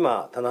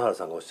今棚原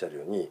さんがおっしゃる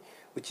ように、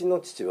うちの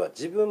父は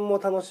自分も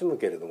楽しむ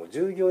けれども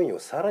従業員を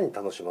さらに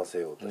楽しませ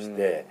ようとし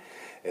て、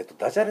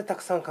ダジャレた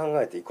くさん考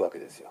えていくわけ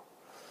ですよ。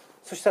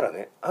そしたら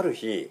ね、ある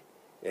日、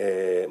そ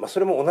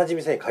れも同じ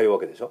店に通うわ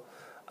けでしょ。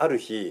ある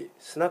日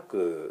スナッ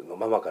クの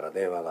ママから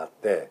電話があっ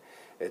て、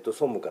総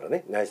務から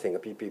ね、内線が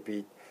ピーピーピ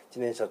ー、知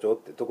念社長っ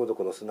てどこど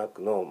このスナッ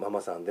クのマ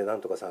マさんでな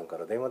んとかさんか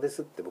ら電話で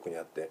すって僕に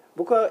あって、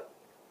僕は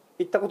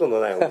行ったことの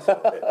ないお店な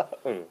ので、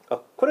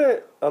こ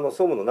れ総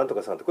務のなんと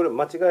かさんってこれ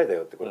間違いだ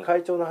よって、これ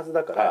会長のはず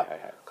だから、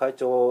会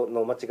長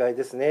の間違い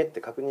ですねっ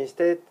て確認し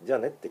て、じゃあ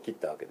ねって切っ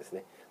たわけです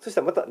ね。そし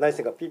たらまた内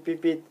線がピーピー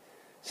ピー、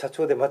社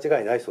長で間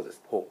違いないそうで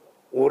す。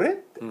俺っ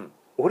て、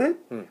俺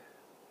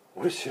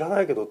知らな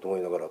いけどと思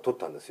いながら取っ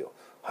たんですよ。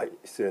はい、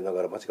失礼な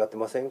がら間違って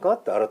ませんか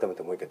って改め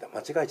てもう一回言った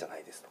ら、間違いじゃな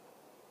いですと。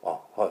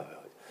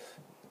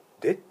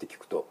でって聞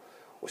くと、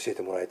教え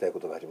てもらいたいこ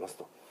とがあります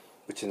と。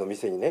うちの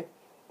店にね、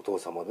お父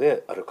様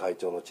である会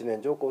長の知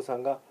念上皇さ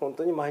んが本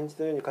当に毎日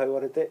のように通わ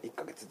れて1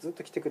ヶ月ずっ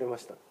と来てくれま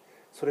した。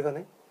それが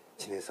ね、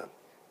知念さん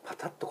パ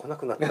タッと来な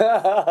くなっ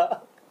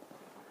た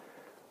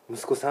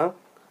息子さん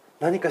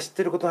何か知っ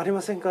てることあり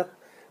ませんか、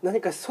何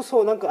か粗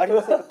相なんかあり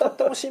ませんか、とっ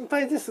ても心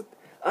配です、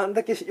あん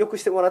だけよく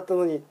してもらった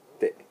のにっ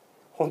て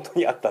本当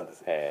にあったんで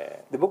す。で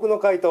僕の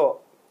回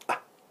答、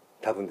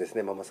多分です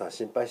ね、ママさん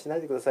心配しな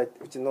いでくださいって、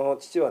うちの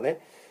父は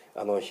ね、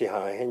批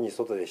判変に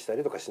外でした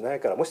りとかしない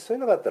から、もしそうい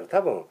うのがあったら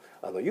多分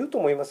言うと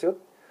思いますよ。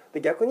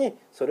で逆に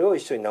それを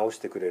一緒に直し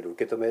てくれる、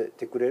受け止め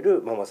てくれ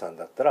るママさん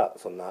だったら、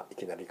そんない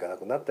きなり行かな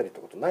くなったりって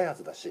ことないは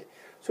ずだし、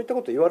そういった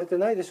こと言われて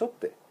ないでしょっ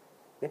て、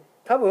ね、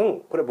多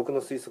分これ僕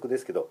の推測で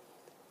すけど、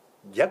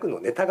ギャグ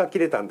のネタが切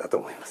れたんだと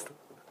思いますと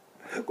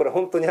これ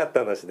本当にあっ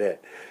た話で、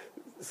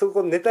そ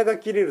こネタが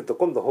切れると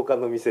今度他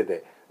の店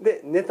で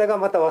ネタが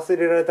また忘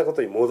れられたこ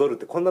とに戻るっ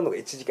て、こんなのが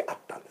一時期あっ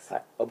たんです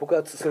よ。僕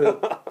はそれを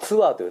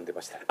ツアーと呼んで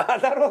ました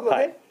なるほど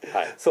ね、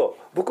そ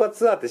う僕は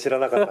ツアーって知ら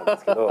なかったんで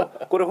すけど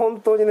これ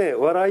本当にね、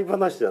笑い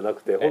話じゃな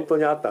くて本当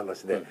にあった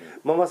話で、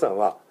ママさん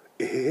は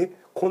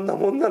こんな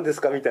もんなんで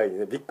すかみたいに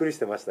ねびっくりし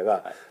てました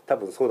が、多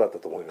分そうだった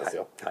と思います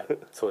よ。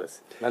そうで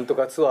す。なんと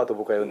かツアーと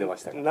僕は呼んでま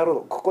したが、なるほ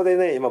ど。ここで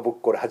ね、今僕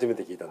これ初め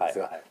て聞いたんです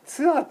が、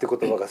ツアーって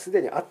言葉がす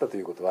でにあったと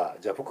いうことは、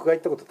じゃあ僕が言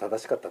ったこと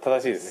正しかったと、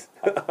正しいです、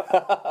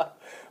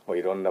もう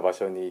いろんな場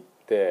所に行っ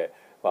て、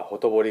ほ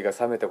とぼりが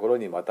冷めた頃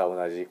にまた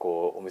同じ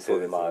お店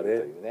で回ると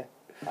いうね。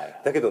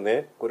だけど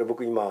ね、これ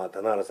僕今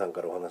棚原さん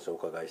からお話をお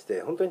伺いし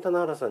て、本当に棚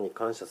原さんに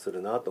感謝す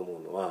るなと思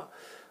うのは、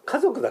家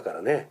族だか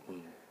らね、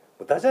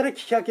ダジャレ聞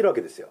き飽きるわ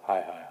けですよ。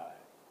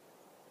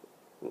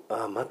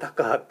また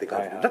かって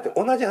感じで、だって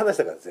同じ話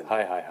だから全部、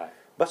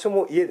場所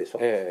も家でしょ、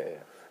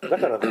だ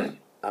からね、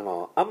あ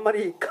んま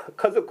り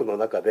家族の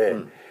中で、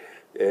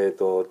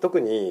特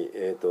に、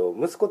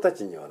息子た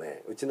ちには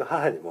ね、うちの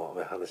母にもあ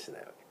まり話しな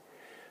いわ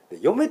け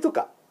で、嫁と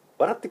か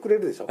笑ってくれ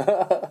るでしょ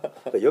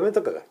嫁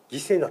とかが犠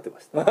牲になってま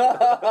したま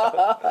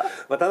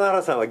あ、棚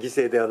原さんは犠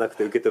牲ではなく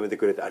て受け止めて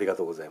くれてありが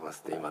とうございま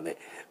すって今ね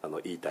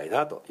言いたい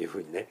なというふ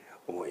うにね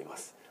思いま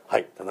す。は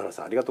い、棚原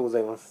さんありがとうござ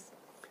います。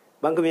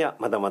番組は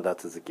まだまだ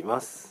続きま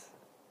す。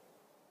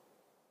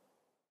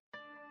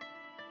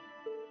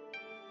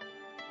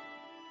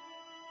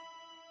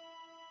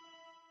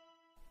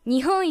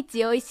日本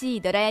一おいし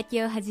いどら焼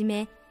きをはじ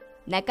め、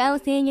中尾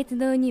清月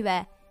堂に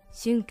は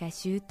春夏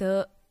秋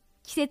冬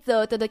季節を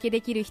お届け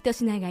できる一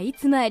品がい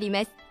つもあり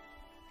ます。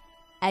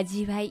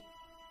味わい、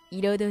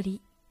彩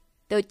り、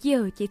時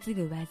を受け継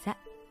ぐ技、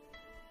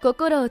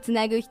心をつ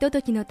なぐひと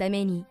ときのた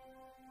めに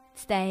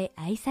伝え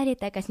愛され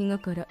た菓子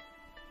心。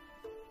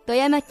富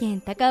山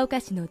県高岡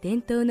市の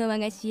伝統の和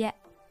菓子屋、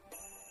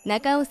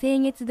中尾清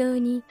月堂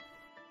に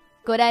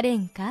来られ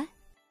んか。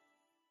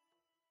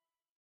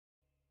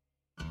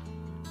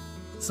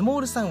スモ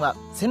ールさんは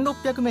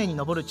1600名に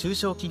上る中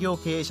小企業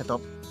経営者と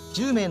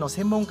10名の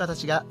専門家た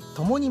ちが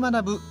共に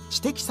学ぶ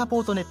知的サポ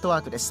ートネットワ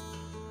ークです。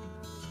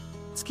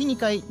月2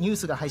回ニュー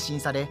スが配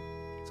信され、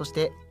そし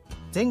て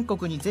全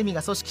国にゼミ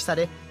が組織さ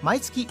れ、毎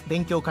月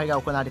勉強会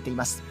が行われてい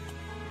ます。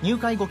入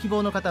会ご希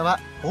望の方は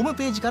ホーム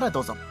ページから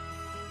どうぞ。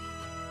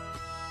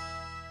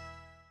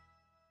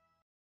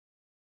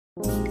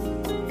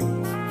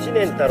知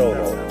念太郎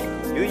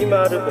のゆい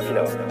まーる沖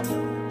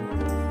縄。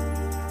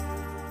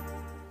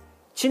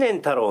知念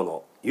太郎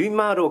のゆい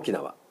まーる沖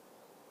縄。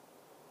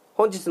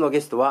本日のゲ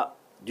ストは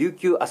琉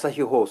球朝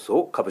日放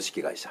送株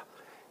式会社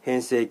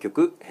編成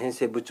局編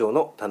成部長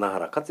の棚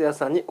原克也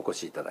さんにお越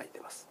しいただいて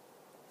います。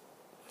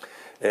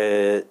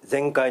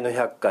前回の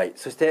100回、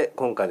そして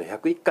今回の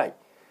101回、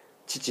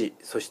父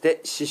そして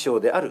師匠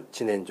である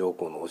知念上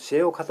皇の教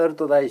えを語る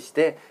と題し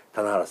て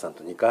棚原さん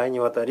と2回に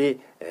わた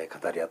り、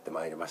語り合って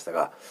まいりました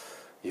が、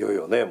いよい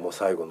よねもう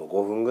最後の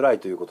5分ぐらい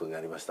ということに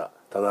なりました。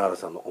棚原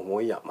さんの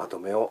思いやまと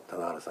めを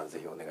棚原さんぜ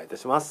ひお願いいた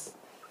します。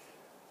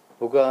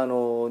僕は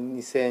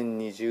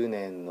2020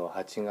年の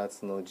8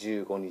月の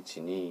15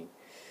日に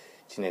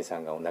知念さ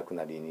んがお亡く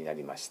なりにな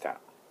りました。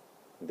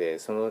で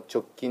その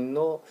直近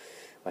の、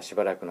し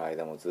ばらくの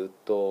間もずっ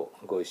と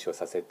ご一緒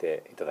させ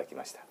ていただき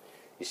ました。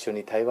一緒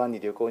に台湾に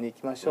旅行に行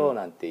きましょう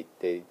なんて言っ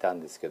ていたん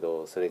ですけ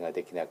ど、それが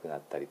できなくな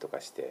ったりとか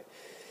して、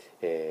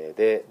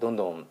でどん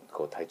どん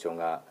こう体調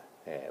が、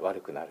悪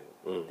くなる、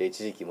で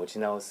一時期持ち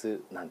直す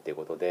なんていう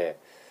ことで、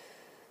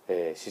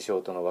師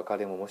匠との別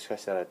れももしか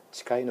したら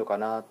近いのか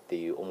なって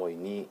いう思い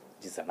に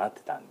実はなっ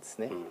てたんです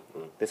ね。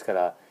ですか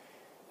ら、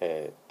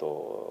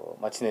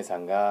知念さ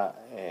んが、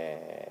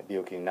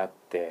病気になっ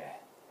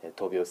て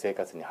闘病生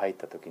活に入っ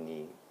た時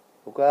に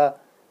僕は、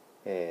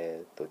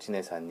知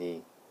念さん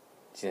に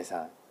「知念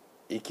さん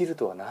生きる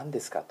とは何で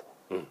すか?」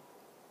と、っ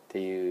て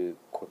いう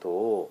こと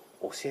を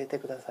教えて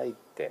くださいっ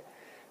て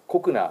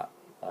酷な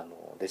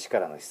弟子か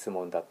らの質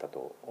問だった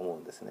と思う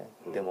んですね。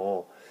で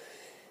も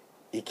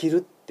生きる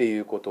ってい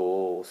うこと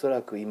をおそ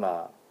らく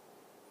今、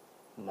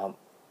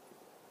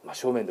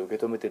正面で受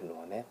け止めてるの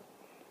はね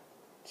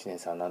知念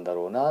さんなんだ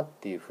ろうなっ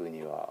ていうふう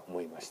には思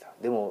いました。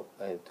でも、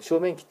正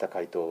面切った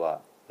回答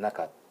はな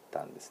かっ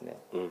たんですね。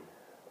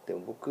でも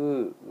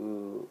僕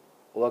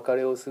お別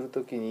れをする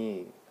時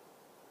に、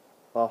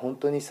本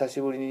当に久し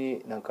ぶり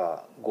になん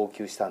か号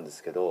泣したんで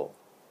すけど、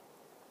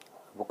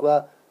僕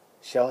は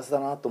幸せだ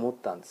なと思っ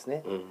たんです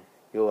ね。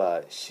要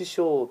は師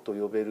匠と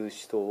呼べる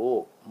人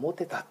を持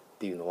てたっ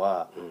ていうの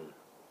は、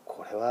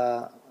これ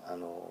は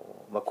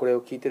これ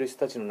を聞いてる人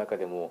たちの中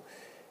でも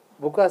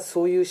僕は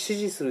そういう支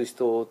持する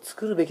人を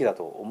作るべきだ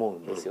と思う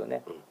んですよ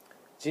ね。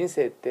人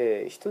生っ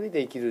て一人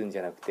で生きるんじ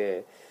ゃなく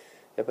て、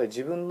やっぱり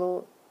自分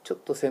のちょっ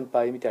と先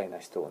輩みたいな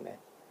人をね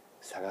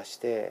探し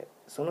て、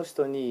その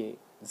人に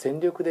全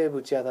力で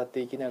ぶち当たって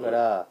いきなが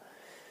ら、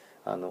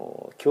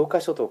教科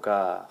書と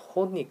か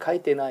本に書い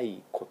てな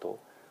いこと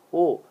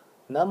を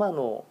生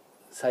の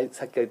さっき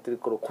から言ってる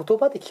言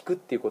葉で聞くっ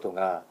ていうこと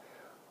が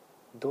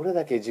どれ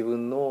だけ自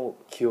分の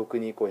記憶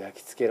に焼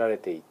き付けられ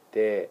ていっ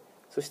て、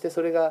そして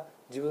それが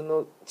自分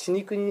の血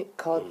肉に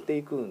変わって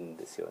いくん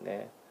ですよ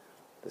ね。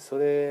そ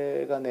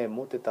れがね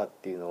持てたっ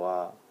ていうの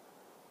は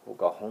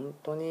僕は本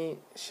当に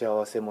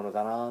幸せ者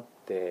だなっ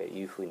て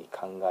いうふうに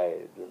考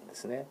えるんで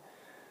すね。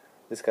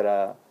ですか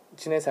ら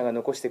知念さんが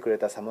残してくれ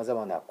たさまざ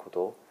まなこ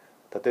と、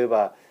例え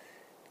ば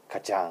「か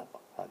っちゃん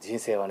人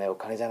生はねお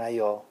金じゃない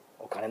よ、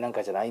お金なん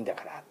かじゃないんだ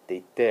から」って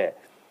言って、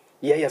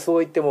いやいやそう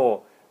言って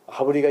も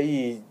羽振りが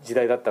いい時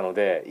代だったの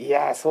で、い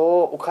や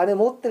そうお金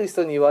持ってる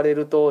人に言われ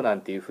るとな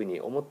んていうふうに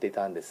思ってい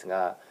たんです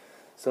が、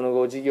その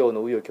後事業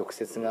の紆余曲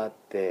折があっ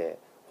て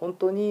本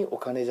当にお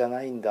金じゃ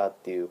ないんだっ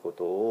ていうこ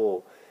と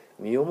を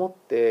身をもっ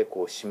て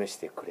示し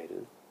てくれ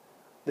る。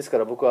ですか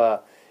ら僕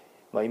は、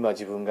今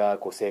自分が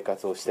生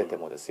活をしてて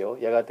もですよ、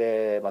やが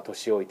て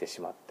年老いて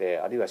しまって、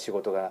あるいは仕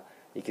事が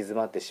行き詰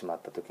まってしまっ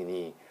た時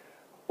に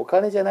お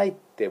金じゃないっ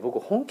て僕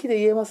本気で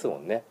言えますも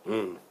んね。な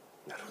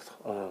る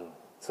ほど。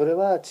それ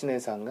は知念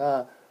さん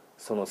が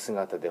その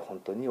姿で本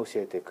当に教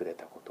えてくれ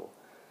たこと。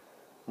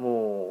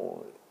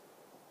も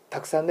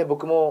たくさんね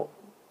僕も、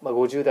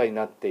50代に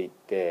なっていっ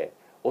て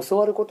教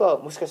わることは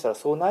もしかしたら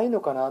そうないの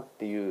かなっ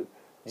ていう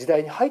時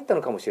代に入った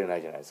のかもしれな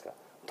いじゃないですか。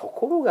と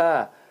ころ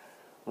が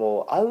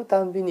もう会う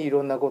たんびにい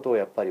ろんなことを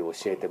やっぱり教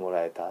えても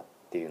らえたっ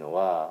ていうの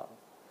は、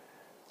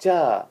じ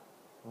ゃあ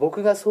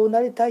僕がそう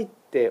なりたいっ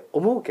て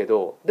思うけ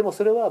ど、でも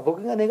それは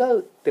僕が願う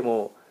って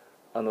も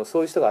そ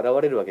ういう人が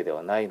現れるわけで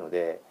はないの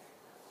で、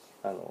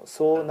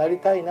そうなり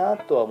たいな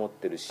とは思っ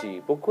てる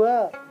し、僕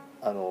は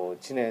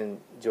知念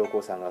上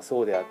皇さんが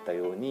そうであった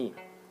ように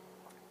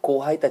後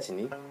輩たち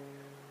に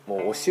もう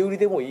押し売り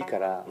でもいいか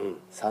ら、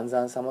散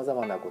々さまざ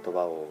まな言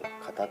葉を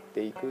語っ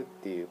ていくっ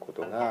ていうこ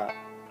とが、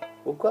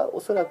僕はお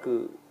そら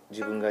く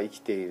自分が生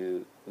きてい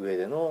る上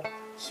での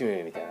使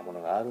命みたいなも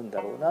のがあるんだ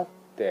ろうなっ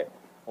て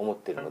思っ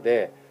てるの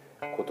で、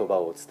言葉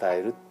を伝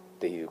えるっ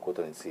ていうこ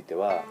とについて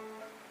はや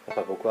っ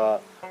ぱり僕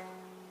は、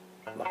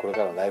これか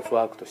らのライフ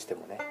ワークとして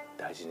もね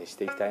大事にし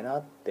ていきたいな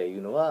ってい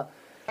うのは、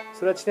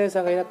それは知念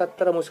さんがいなかっ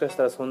たらもしかし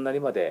たらそんなに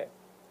まで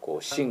こ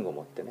う芯を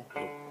持ってね、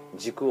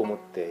軸を持っ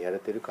てやれ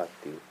てるかっ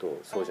ていうと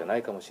そうじゃな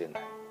いかもしれな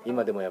い。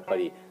今でもやっぱ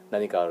り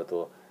何かある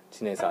と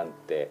知念さんっ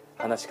て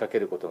話しかけ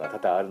ることが多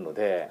々あるの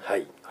で、は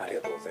い、あり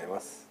がとうございま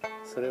す。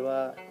それ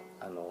は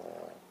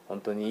本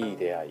当にいい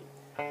出会い、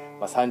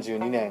30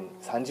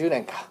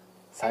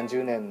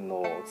年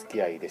のお付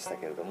き合いでした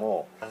けれど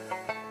も、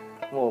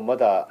もうま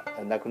だ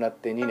亡くなっ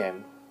て2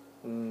年、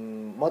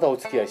まだお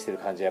付き合いしてる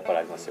感じはやっぱり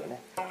ありますよね。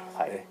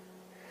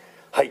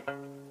はい、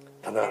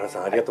棚原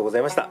さんありがとうござ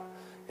いました。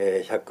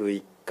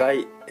101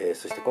回、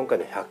そして今回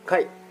で100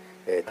回、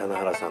棚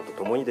原さんと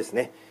共にです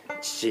ね、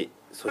父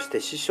そし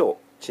て師匠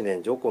知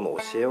念上皇の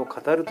教えを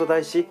語ると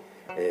題し、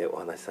お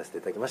話しさせて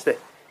いただきまして、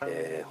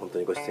本当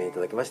にご出演いた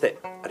だきまして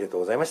ありがとう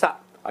ございました。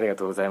ありが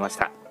とうございまし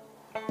た。